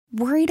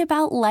Worried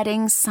about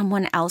letting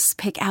someone else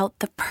pick out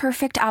the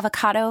perfect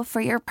avocado for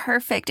your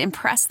perfect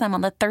impress them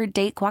on the third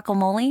date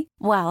guacamole?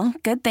 Well,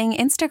 good thing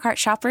Instacart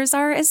shoppers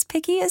are as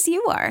picky as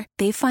you are.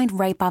 They find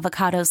ripe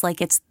avocados like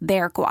it's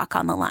their guac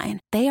on the line.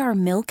 They are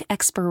milk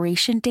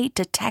expiration date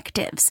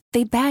detectives.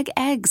 They bag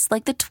eggs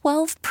like the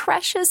 12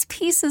 precious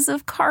pieces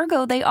of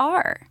cargo they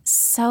are.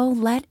 So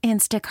let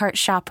Instacart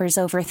shoppers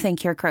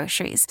overthink your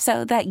groceries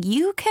so that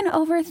you can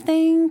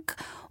overthink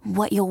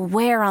what you'll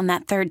wear on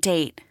that third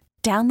date.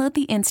 Download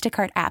the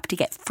Instacart app to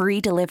get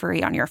free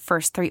delivery on your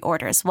first 3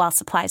 orders while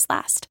supplies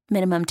last.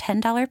 Minimum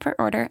 $10 per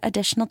order.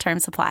 Additional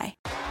terms apply.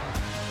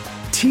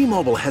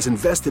 T-Mobile has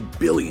invested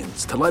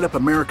billions to light up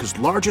America's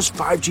largest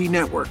 5G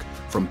network,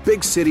 from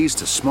big cities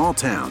to small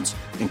towns,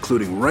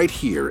 including right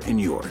here in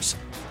yours.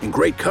 And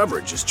great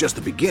coverage is just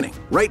the beginning.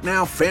 Right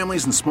now,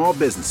 families and small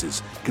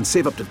businesses can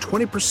save up to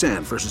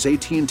 20% versus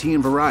AT&T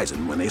and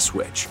Verizon when they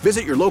switch.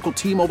 Visit your local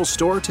T-Mobile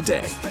store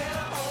today.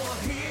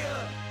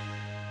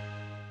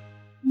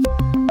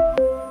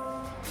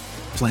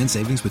 Plan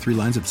savings with 3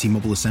 lines of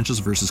T-Mobile Essentials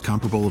versus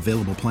comparable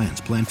available plans.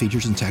 Plan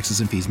features and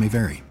taxes and fees may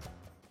vary.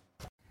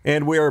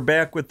 And we are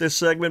back with this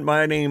segment.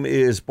 My name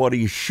is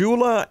Buddy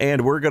Shula,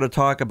 and we're going to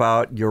talk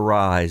about your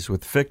eyes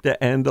with Fichte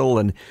Endl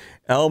and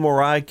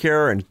Elmer Eye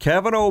Care, and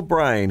Kevin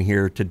O'Brien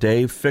here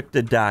today.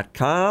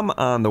 Fichte.com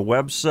on the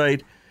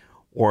website,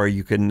 or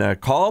you can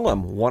call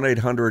them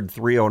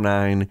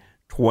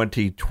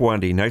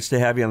 1-800-309-2020. Nice to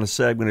have you on the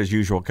segment as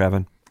usual,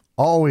 Kevin.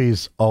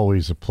 Always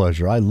a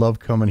pleasure. I love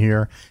coming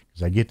here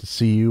because I get to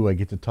see you. I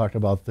get to talk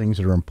about things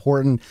that are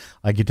important.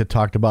 I get to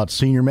talk about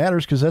senior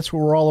matters because that's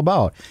what we're all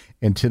about.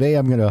 And today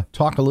I'm going to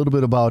talk a little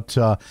bit about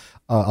a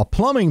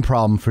plumbing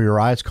problem for your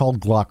eye. It's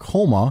called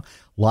glaucoma.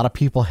 A lot of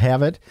people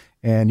have it,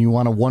 and you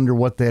want to wonder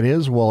what that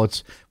is. Well,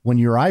 it's when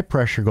your eye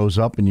pressure goes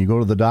up and you go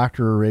to the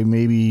doctor, or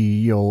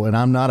maybe, and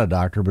I'm not a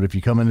doctor, but if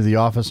you come into the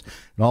office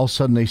and all of a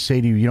sudden they say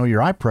to you,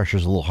 your eye pressure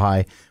is a little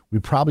high, we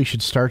probably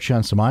should start you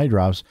on some eye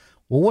drops.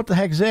 Well, what the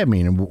heck does that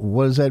mean? And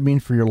what does that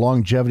mean for your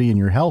longevity and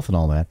your health and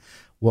all that?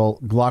 Well,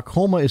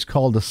 glaucoma is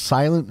called the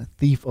silent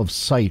thief of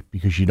sight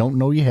because you don't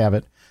know you have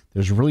it.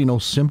 There's really no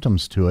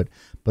symptoms to it.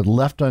 But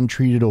left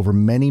untreated over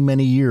many,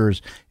 many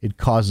years, it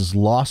causes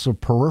loss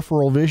of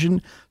peripheral vision.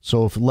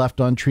 So if left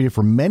untreated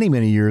for many,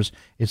 many years,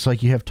 it's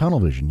like you have tunnel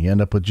vision. You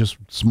end up with just a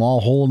small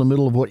hole in the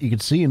middle of what you can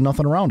see and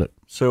nothing around it.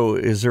 So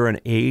is there an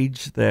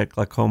age that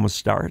glaucoma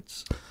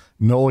starts?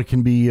 No, it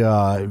can be,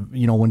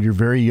 when you're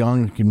very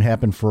young, it can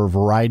happen for a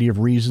variety of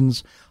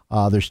reasons.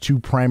 There's 2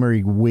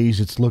 primary ways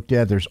it's looked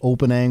at. There's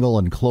open angle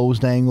and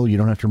closed angle. You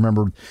don't have to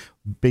remember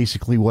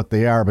basically what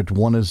they are, but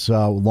one is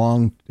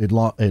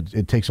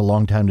it takes a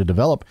long time to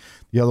develop.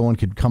 The other one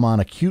could come on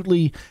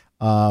acutely,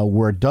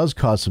 where it does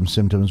cause some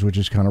symptoms, which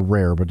is kind of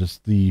rare, but it's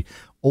the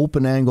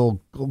open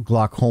angle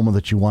glaucoma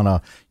that you want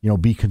to,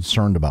 be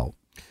concerned about.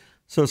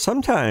 So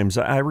sometimes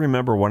I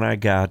remember when I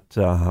got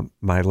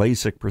my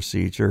LASIK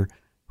procedure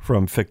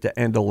from Fichte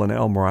Endl and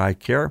Elmer Eye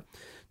Care.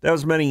 That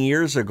was many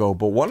years ago,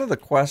 but one of the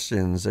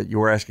questions that you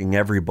were asking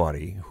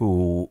everybody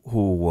who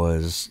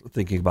was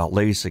thinking about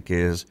LASIK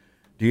is,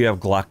 do you have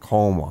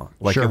glaucoma?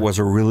 Like Sure. It was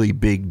a really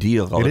big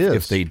deal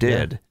if they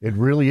did. Yeah, it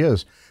really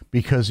is.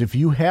 Because if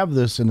you have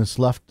this and it's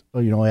left,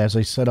 as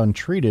I said,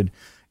 untreated,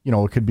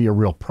 it could be a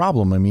real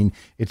problem. I mean,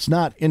 it's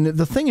not, and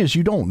the thing is,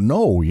 you don't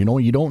know, you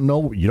don't know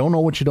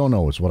what you don't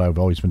know is what I've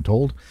always been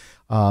told.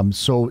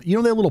 So,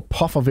 that little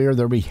puff of air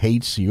that everybody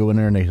hates, you go in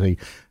there and they say,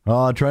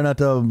 try not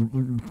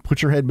to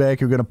put your head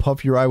back. You're going to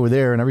puff your eye with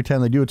air. And every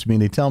time they do it to me,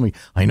 they tell me,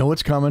 I know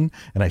it's coming,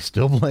 and I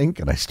still blink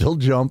and I still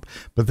jump.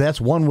 But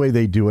that's one way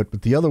they do it.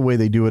 But the other way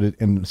they do it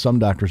in some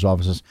doctors'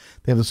 offices,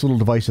 they have this little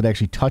device that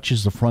actually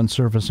touches the front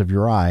surface of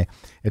your eye.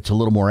 It's a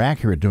little more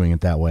accurate doing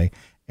it that way.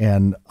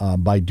 And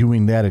by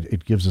doing that,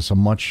 it gives us a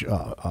much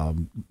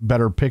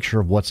better picture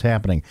of what's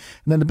happening.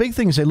 And then the big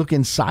thing is they look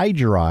inside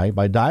your eye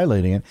by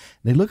dilating it.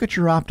 They look at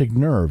your optic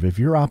nerve. If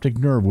your optic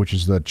nerve, which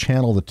is the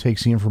channel that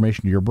takes the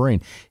information to your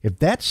brain, if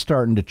that's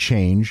starting to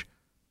change,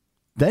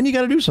 then you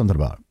got to do something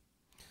about it.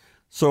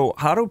 So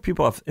how do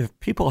people, if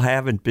people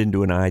haven't been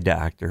to an eye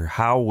doctor,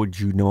 how would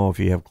you know if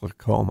you have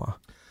glaucoma?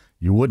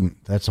 You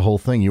wouldn't. That's the whole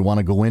thing. You want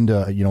to go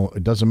into,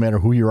 it doesn't matter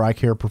who your eye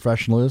care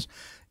professional is,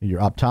 your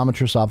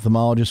optometrist,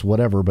 ophthalmologist,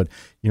 whatever, but,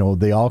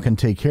 they all can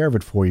take care of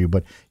it for you.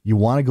 But you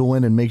want to go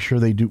in and make sure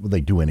they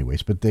do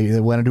anyways, but they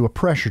want to do a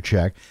pressure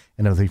check.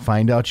 And if they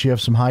find out you have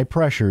some high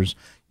pressures,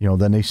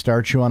 then they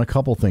start you on a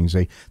couple things.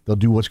 They'll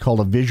do what's called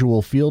a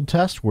visual field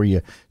test, where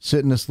you sit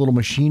in this little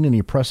machine and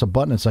you press a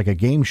button. It's like a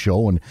game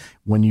show. And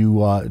when you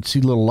see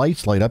little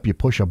lights light up, you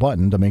push a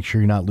button to make sure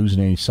you're not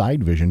losing any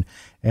side vision.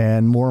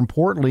 And more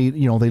importantly,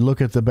 they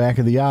look at the back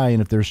of the eye,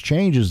 and if there's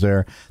changes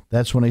there,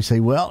 that's when they say,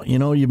 well,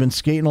 you've been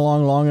skating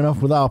along long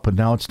enough without, but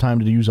now it's time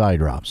to use eye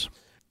drops.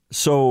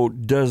 So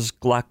does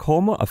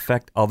glaucoma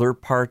affect other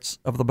parts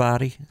of the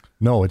body?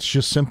 No, it's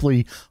just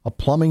simply a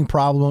plumbing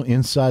problem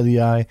inside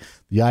the eye.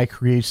 The eye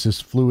creates this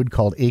fluid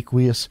called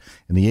aqueous,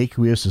 and the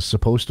aqueous is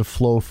supposed to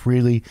flow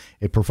freely.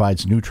 It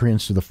provides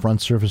nutrients to the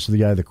front surface of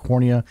the eye, the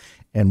cornea.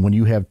 And when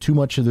you have too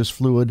much of this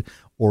fluid,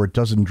 or it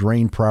doesn't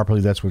drain properly.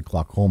 That's what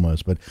glaucoma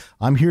is. But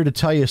I'm here to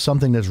tell you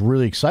something that's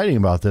really exciting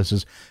about this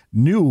is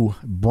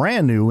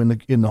brand new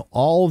in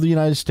all of the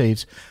United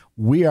States.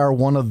 We are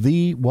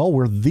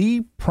we're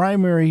the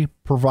primary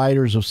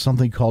providers of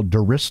something called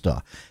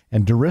Durysta.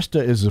 And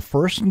Durysta is a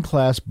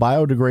first-in-class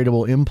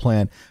biodegradable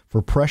implant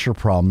for pressure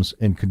problems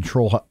and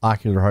control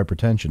ocular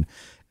hypertension.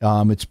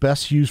 It's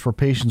best used for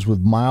patients with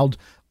mild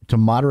to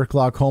moderate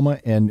glaucoma,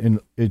 and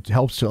it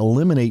helps to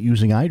eliminate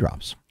using eye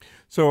drops.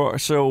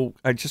 So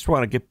I just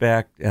want to get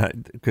back,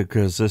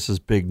 because this is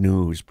big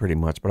news pretty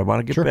much, but I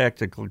want to get back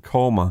to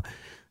glaucoma.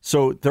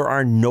 So there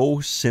are no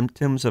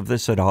symptoms of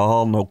this at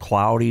all? No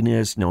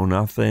cloudiness, no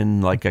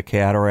nothing like a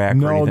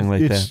cataract or anything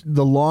like that? No, it's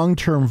the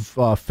long-term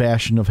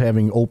fashion of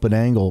having open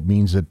angle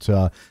means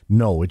that,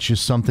 no, it's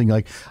just something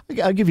like,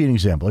 I'll give you an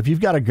example. If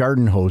you've got a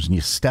garden hose and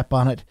you step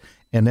on it,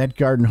 and that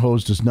garden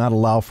hose does not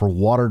allow for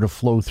water to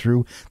flow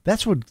through,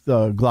 that's what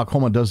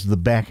glaucoma does to the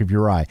back of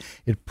your eye.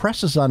 It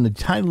presses on the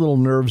tiny little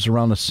nerves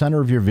around the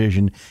center of your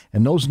vision,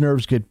 and those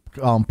nerves get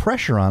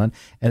pressure on it,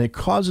 and it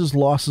causes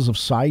losses of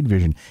side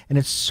vision. And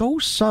it's so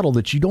subtle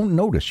that you don't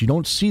notice. You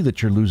don't see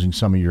that you're losing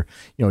some of your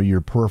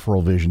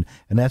peripheral vision.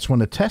 And that's when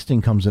the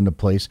testing comes into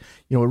place.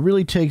 It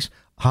really takes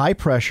high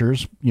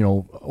pressures,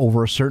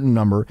 over a certain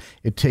number.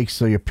 It takes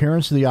the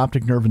appearance of the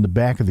optic nerve in the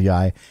back of the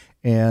eye.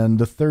 And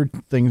the third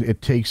thing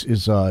it takes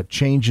is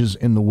changes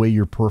in the way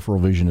your peripheral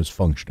vision is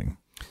functioning.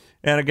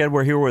 And again,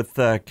 we're here with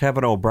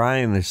Kevin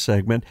O'Brien this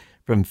segment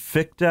from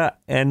Fichte,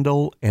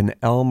 Endel, and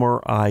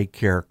Elmer Eye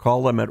Care.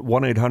 Call them at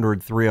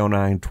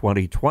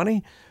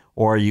 1-800-309-2020,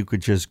 or you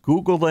could just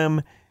Google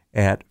them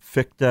at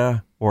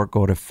Fichte or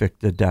go to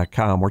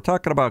Fichte.com. We're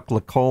talking about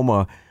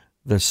glaucoma,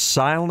 the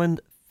silent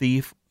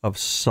thief of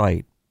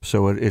sight.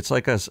 So it's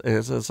like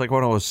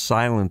one of those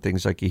silent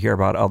things like you hear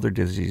about other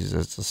diseases.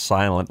 It's a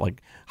silent,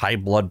 like high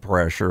blood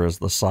pressure is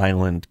the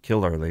silent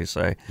killer, they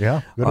say.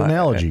 Yeah, good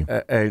analogy.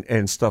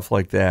 And stuff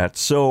like that.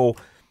 So,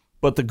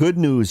 but the good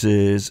news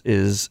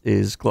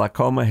is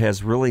glaucoma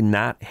has really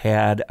not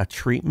had a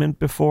treatment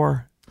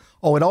before.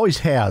 Oh, it always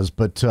has,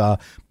 but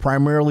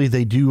primarily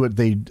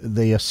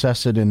they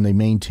assess it and they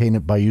maintain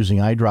it by using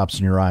eye drops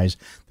in your eyes.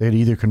 That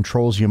either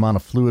controls the amount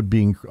of fluid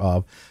being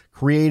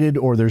created,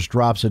 or there's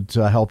drops that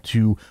help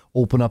to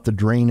open up the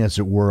drain, as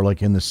it were,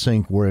 like in the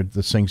sink where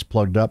the sink's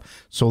plugged up.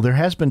 So there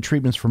has been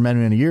treatments for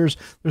many, many years.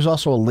 There's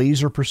also a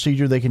laser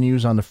procedure they can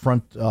use on the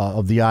front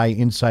of the eye,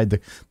 inside the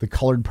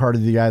colored part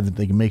of the eye, that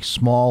they can make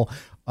small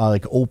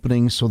like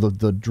openings so that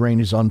the drain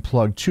is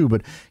unplugged too.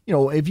 But,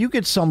 if you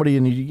get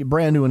somebody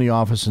brand new in the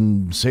office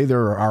and say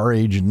they're our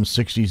age in the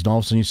 60s, and all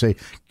of a sudden you say,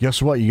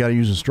 guess what, you got to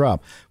use this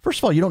drop. First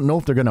of all, you don't know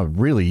if they're going to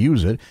really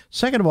use it.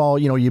 Second of all,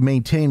 you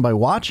maintain by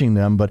watching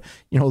them. But,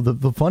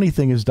 the funny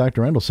thing is,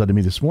 Dr. Endel said to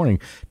me this morning,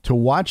 to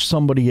watch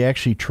somebody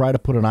actually try to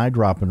put an eye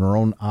drop in their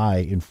own eye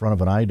in front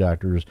of an eye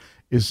doctor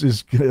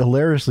is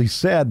hilariously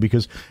sad,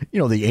 because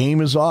the aim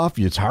is off.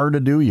 It's hard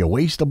to do. You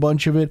waste a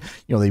bunch of it.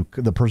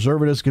 The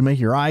preservatives can make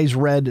your eyes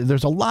red.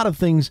 There's a lot of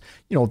things.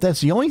 If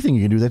that's the only thing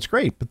you can do, that's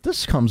great. But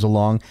this comes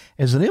along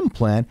as an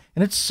implant,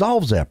 and it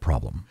solves that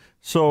problem.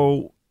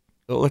 So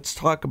let's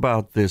talk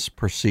about this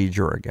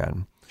procedure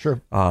again.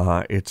 Sure.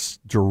 It's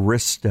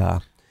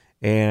Durysta,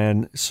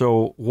 and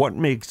so what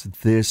makes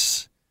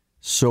this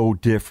so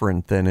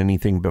different than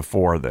anything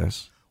before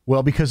this?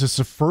 Well, because it's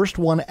the first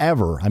one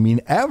ever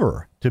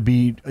to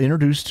be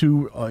introduced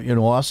to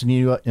us in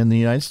the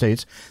United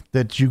States,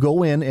 that you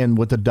go in, and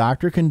what the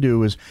doctor can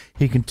do is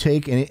he can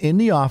take, in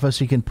the office,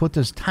 he can put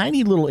this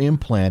tiny little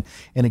implant,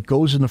 and it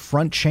goes in the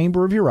front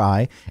chamber of your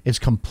eye. It's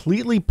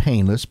completely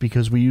painless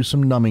because we use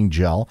some numbing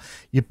gel.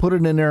 You put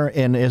it in there,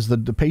 and as the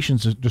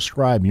patients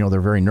describe,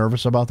 they're very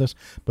nervous about this,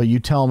 but you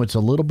tell them it's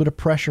a little bit of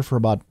pressure for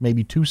about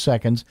maybe 2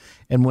 seconds,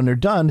 and when they're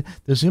done,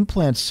 this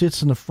implant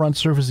sits in the front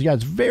surface of the eye.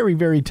 It's very,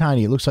 very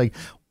tiny. It looks like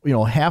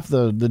half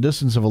the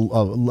distance of a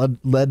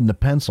lead in a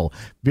pencil.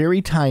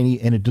 Very tiny,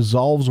 and it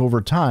dissolves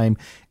over time,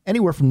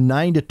 anywhere from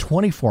 9 to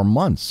 24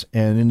 months.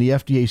 And in the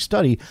FDA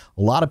study,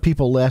 a lot of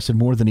people lasted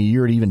more than a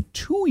year to even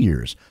 2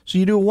 years. So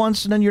you do it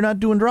once, and then you're not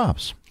doing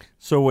drops.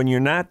 So when you're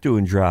not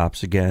doing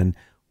drops again,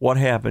 what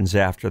happens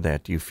after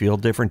that? Do you feel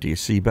different? Do you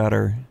see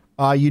better?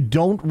 You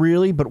don't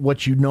really, but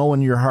what you know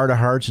in your heart of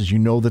hearts is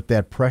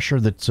that pressure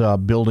that's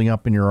building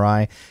up in your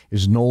eye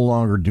is no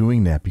longer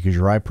doing that, because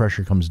your eye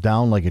pressure comes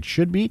down like it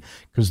should be,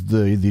 because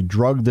the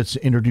drug that's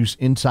introduced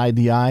inside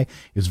the eye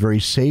is very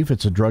safe.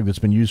 It's a drug that's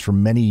been used for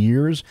many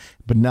years,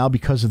 but now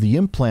because of the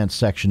implant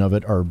section of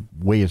it, or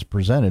way it's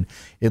presented,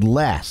 it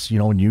lasts.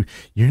 And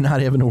you're not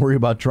having to worry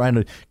about trying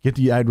to get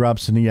the eye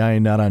drops in the eye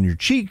and not on your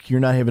cheek. You're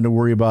not having to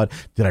worry about,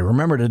 did I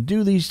remember to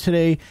do these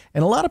today?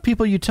 And a lot of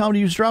people, you tell them to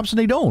use drops and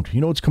they don't.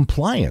 It's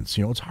compliance.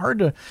 It's hard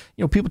to,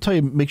 people tell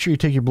you, make sure you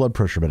take your blood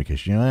pressure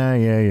medication.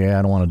 Yeah,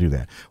 I don't want to do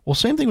that. Well,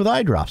 same thing with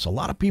eye drops. A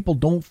lot of people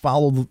don't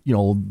follow,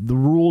 the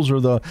rules or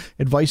the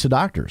advice of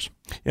doctors.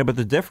 Yeah, but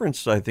the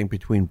difference, I think,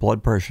 between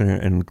blood pressure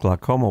and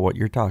glaucoma, what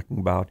you're talking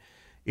about,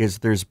 is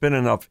there's been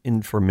enough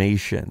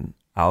information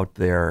out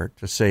there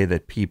to say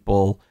that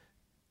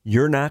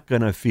you're not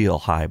going to feel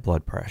high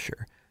blood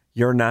pressure.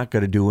 You're not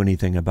going to do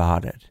anything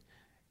about it.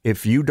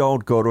 if you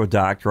don't go to a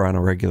doctor on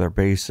a regular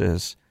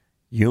basis,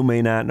 you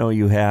may not know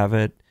you have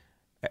it.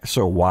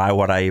 So why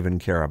would I even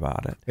care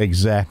about it?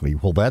 Exactly.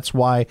 Well, that's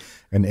why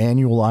an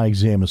annual eye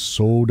exam is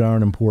so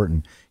darn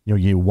important.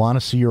 You want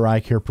to see your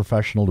eye care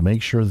professional to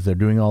make sure that they're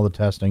doing all the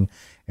testing.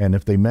 And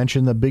if they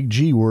mention the big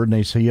G word and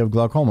they say you have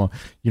glaucoma,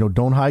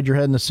 don't hide your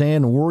head in the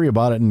sand and worry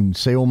about it and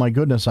say, oh my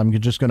goodness, I'm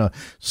just going to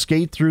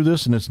skate through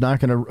this and it's not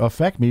going to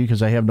affect me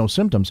because I have no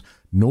symptoms.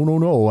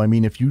 No. I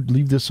mean, if you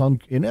leave this on,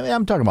 and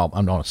I'm talking about,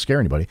 I'm not going to scare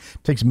anybody.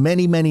 It takes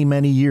many, many,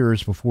 many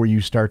years before you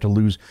start to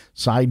lose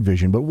side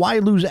vision. But why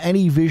lose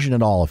any vision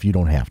at all if you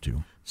don't have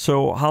to?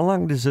 So how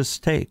long does this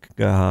take,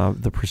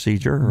 the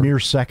procedure? Mere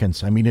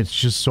seconds. I mean, it's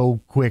just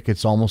so quick.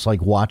 It's almost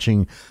like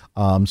watching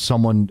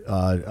someone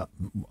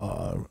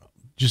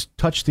just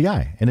touch the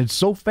eye. And it's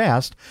so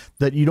fast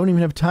that you don't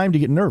even have time to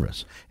get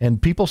nervous.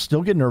 And people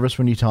still get nervous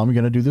when you tell them you're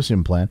going to do this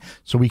implant.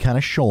 So we kind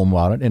of show them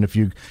about it. And if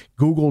you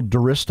Google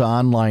Durysta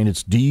online,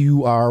 it's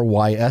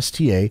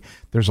Durysta.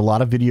 There's a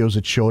lot of videos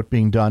that show it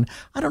being done.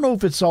 I don't know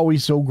if it's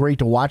always so great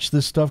to watch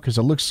this stuff because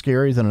it looks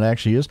scarier than it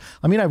actually is.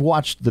 I mean, I've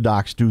watched the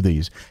docs do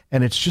these,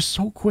 and it's just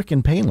so quick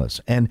and painless.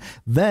 And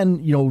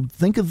then,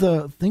 think of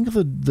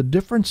the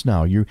difference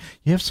now. You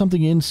have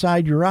something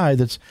inside your eye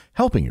that's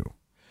helping you.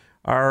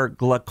 Are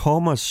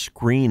glaucoma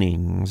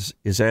screenings,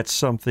 is that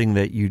something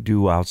that you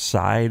do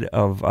outside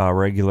of a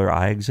regular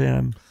eye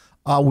exam?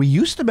 We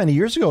used to many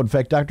years ago. In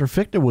fact, Dr.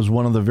 Fichte was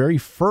one of the very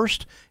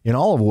first in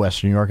all of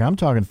Western New York. I'm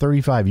talking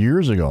 35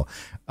 years ago.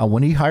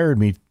 When he hired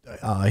me,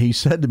 he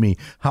said to me,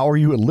 how are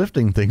you at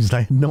lifting things? And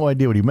I had no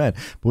idea what he meant.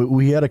 But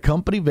we had a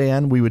company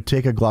van. We would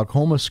take a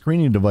glaucoma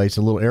screening device,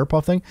 a little air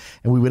puff thing,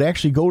 and we would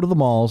actually go to the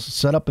malls,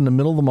 set up in the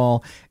middle of the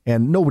mall.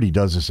 And nobody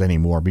does this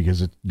anymore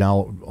because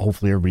now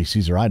hopefully everybody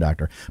sees their eye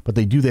doctor. But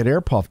they do that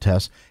air puff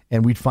test,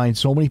 and we'd find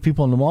so many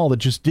people in the mall that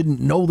just didn't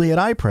know they had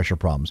eye pressure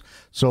problems.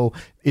 So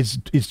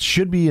it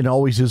should be and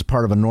always is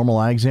part of a normal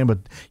eye exam. But,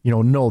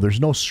 no, there's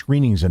no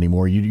screenings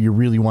anymore. You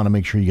really want to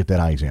make sure you get that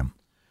eye exam.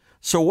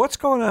 So what's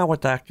going on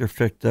with Dr.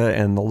 Fichte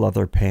and the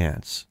leather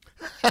pants?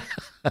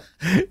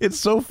 It's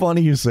so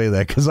funny you say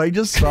that because I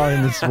just saw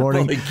him this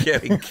morning. I'm only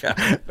kidding.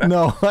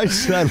 No, I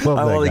love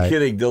I'm that only guy.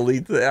 kidding.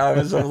 Delete that. I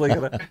was only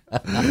gonna.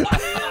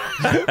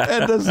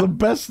 And that's the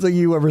best thing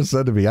you ever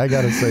said to me. I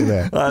got to say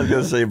that. I was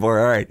going to say more.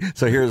 All right.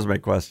 So here's my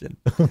question.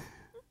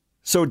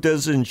 So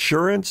does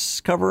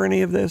insurance cover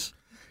any of this?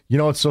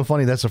 It's so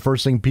funny. That's the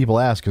first thing people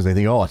ask because they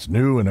think, oh, it's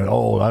new. And, I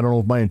don't know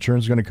if my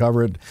insurance is going to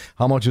cover it.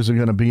 How much is it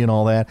going to be and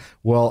all that?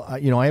 Well,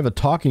 I have a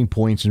talking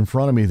points in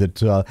front of me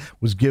that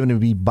was given to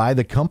me by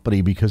the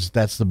company because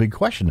that's the big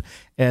question.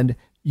 And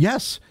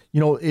yes,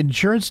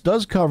 insurance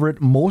does cover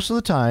it most of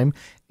the time.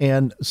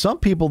 And some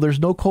people, there's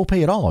no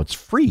copay at all. It's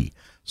free.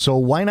 So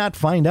why not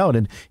find out?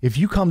 And if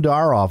you come to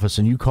our office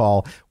and you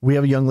call, we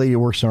have a young lady who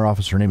works in our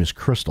office. Her name is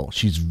Crystal.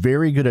 She's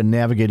very good at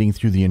navigating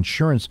through the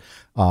insurance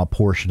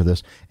portion of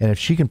this. And if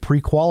she can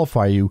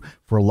pre-qualify you,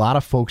 for a lot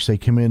of folks, they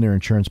come in, their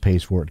insurance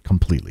pays for it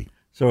completely.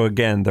 So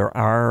again, there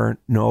are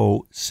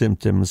no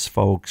symptoms,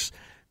 folks.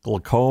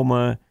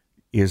 Glaucoma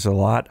is a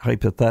lot,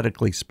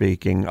 hypothetically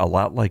speaking, a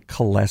lot like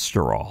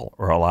cholesterol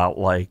or a lot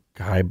like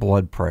high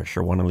blood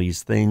pressure, one of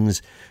these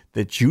things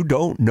that you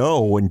don't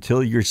know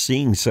until you're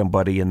seeing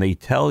somebody and they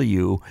tell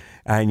you,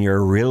 and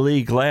you're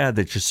really glad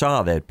that you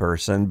saw that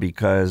person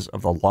because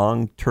of the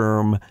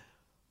long-term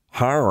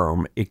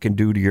harm it can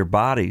do to your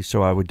body.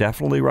 So I would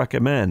definitely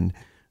recommend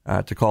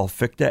to call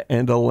Fichte,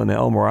 Endel, and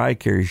Elmer Eye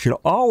Care. You should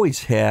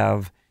always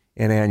have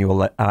an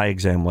annual eye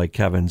exam, like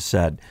Kevin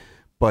said.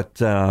 But,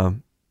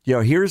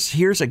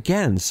 here's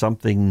again,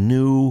 something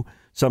new,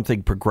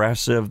 something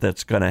progressive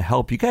that's going to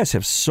help. You guys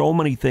have so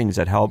many things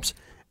that helps.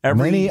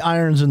 Many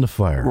irons in the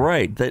fire.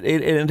 Right. That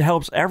it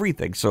helps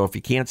everything. So if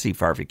you can't see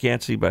far,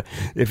 but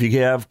if you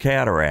have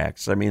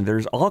cataracts, I mean,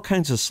 there's all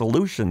kinds of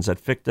solutions that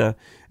Fichte,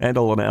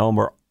 Endel, and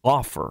Elmer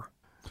offer.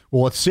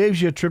 Well, it saves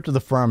you a trip to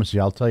the pharmacy.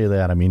 I'll tell you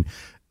that. I mean,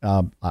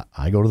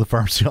 I go to the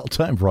pharmacy all the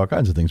time for all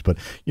kinds of things. But,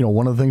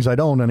 one of the things I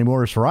don't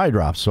anymore is for eye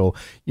drops. So,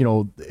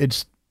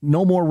 it's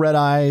no more red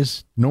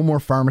eyes, no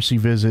more pharmacy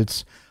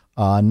visits,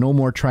 no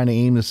more trying to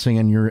aim this thing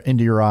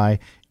into your eye.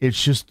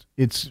 It's just,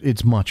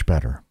 it's much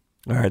better.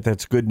 All right,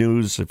 that's good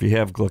news. If you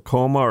have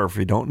glaucoma or if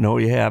you don't know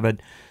you have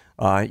it,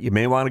 you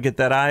may want to get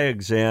that eye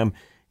exam.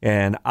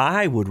 And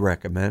I would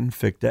recommend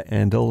Fichte,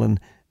 Endel, and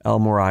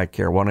Elmer Eye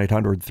Care,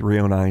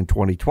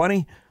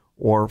 1-800-309-2020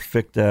 or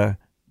fichte.com.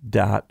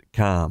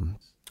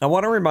 I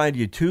want to remind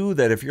you, too,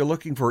 that if you're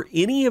looking for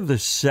any of the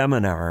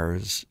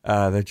seminars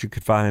that you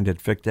could find at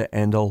Fichte,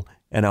 Endel,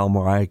 and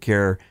Elmer Eye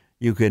Care,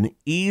 you can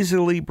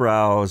easily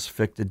browse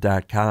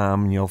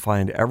fichte.com, and you'll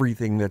find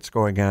everything that's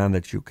going on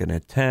that you can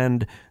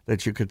attend,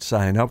 that you could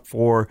sign up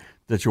for,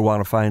 that you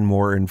want to find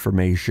more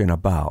information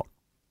about.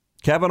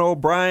 Kevin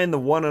O'Brien, the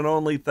one and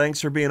only,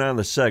 thanks for being on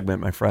the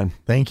segment, my friend.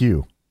 Thank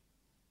you.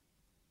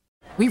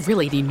 We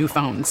really need new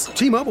phones.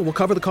 T-Mobile will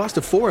cover the cost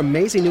of 4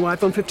 amazing new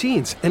iPhone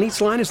 15s, and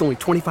each line is only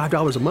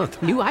 $25 a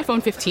month. New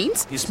iPhone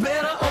 15s? It's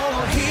better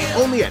over here.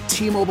 Only at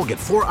T-Mobile, get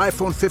 4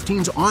 iPhone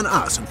 15s on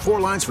us and 4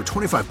 lines for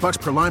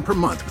 $25 per line per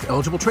month with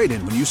eligible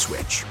trade-in when you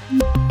switch.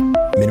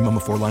 Minimum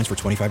of 4 lines for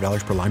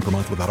 $25 per line per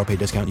month with autopay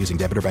discount using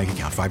debit or bank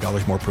account.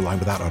 $5 more per line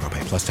without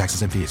autopay, plus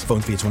taxes and fees. Phone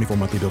fee at 24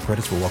 monthly bill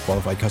credits for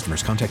well-qualified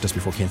customers. Contact us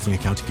before canceling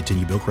account to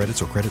continue bill credits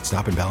or credit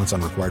stop and balance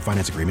on required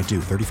finance agreement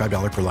due.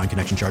 $35 per line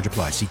connection charge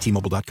applies. See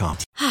T-Mobile.com.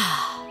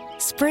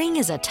 Spring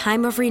is a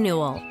time of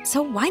renewal,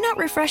 so why not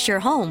refresh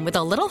your home with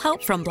a little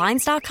help from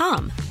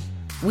Blinds.com?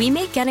 We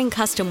make getting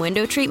custom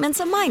window treatments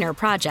a minor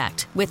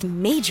project with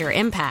major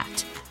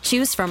impact.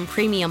 Choose from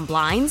premium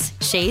blinds,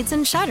 shades,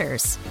 and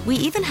shutters. We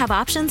even have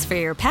options for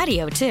your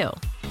patio, too.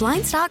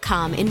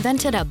 Blinds.com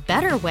invented a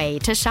better way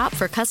to shop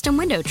for custom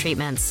window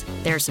treatments.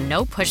 There's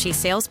no pushy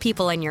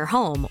salespeople in your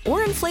home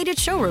or inflated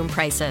showroom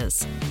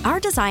prices. Our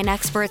design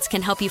experts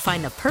can help you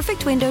find the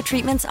perfect window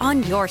treatments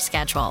on your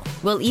schedule.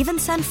 We'll even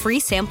send free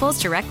samples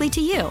directly to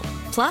you.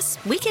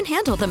 Plus, we can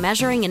handle the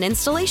measuring and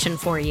installation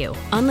for you.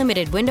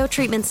 Unlimited window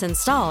treatments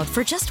installed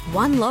for just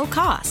one low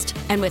cost.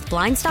 And with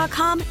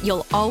Blinds.com,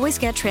 you'll always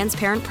get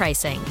transparent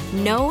pricing.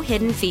 No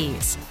hidden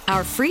fees.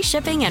 Our free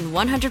shipping and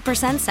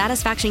 100%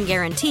 satisfaction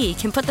guarantee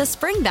can put the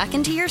spring back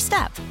into your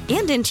step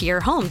and into your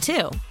home,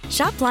 too.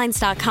 Shop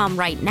Blinds.com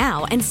right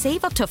now and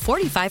save up to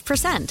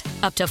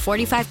 45%. Up to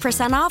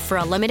 45% off for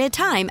a limited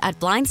time at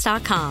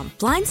Blinds.com.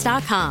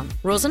 Blinds.com.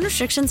 Rules and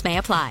restrictions may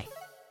apply.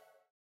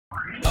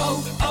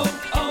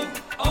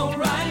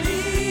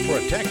 O'Reilly.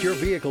 Protect your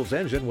vehicle's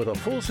engine with a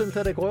full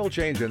synthetic oil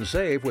change and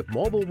save with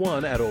Mobil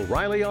 1 at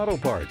O'Reilly Auto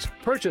Parts.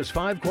 Purchase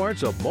 5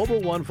 quarts of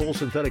Mobil 1 full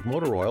synthetic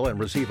motor oil and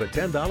receive a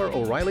 $10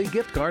 O'Reilly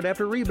gift card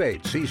after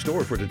rebate. See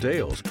store for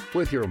details.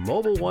 With your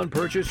Mobil 1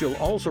 purchase, you'll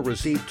also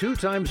receive 2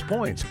 times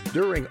points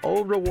during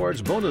O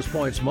Rewards Bonus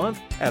Points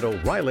Month at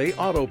O'Reilly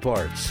Auto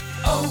Parts.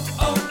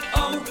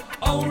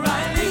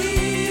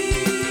 O'Reilly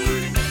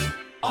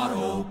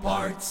Auto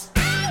Parts.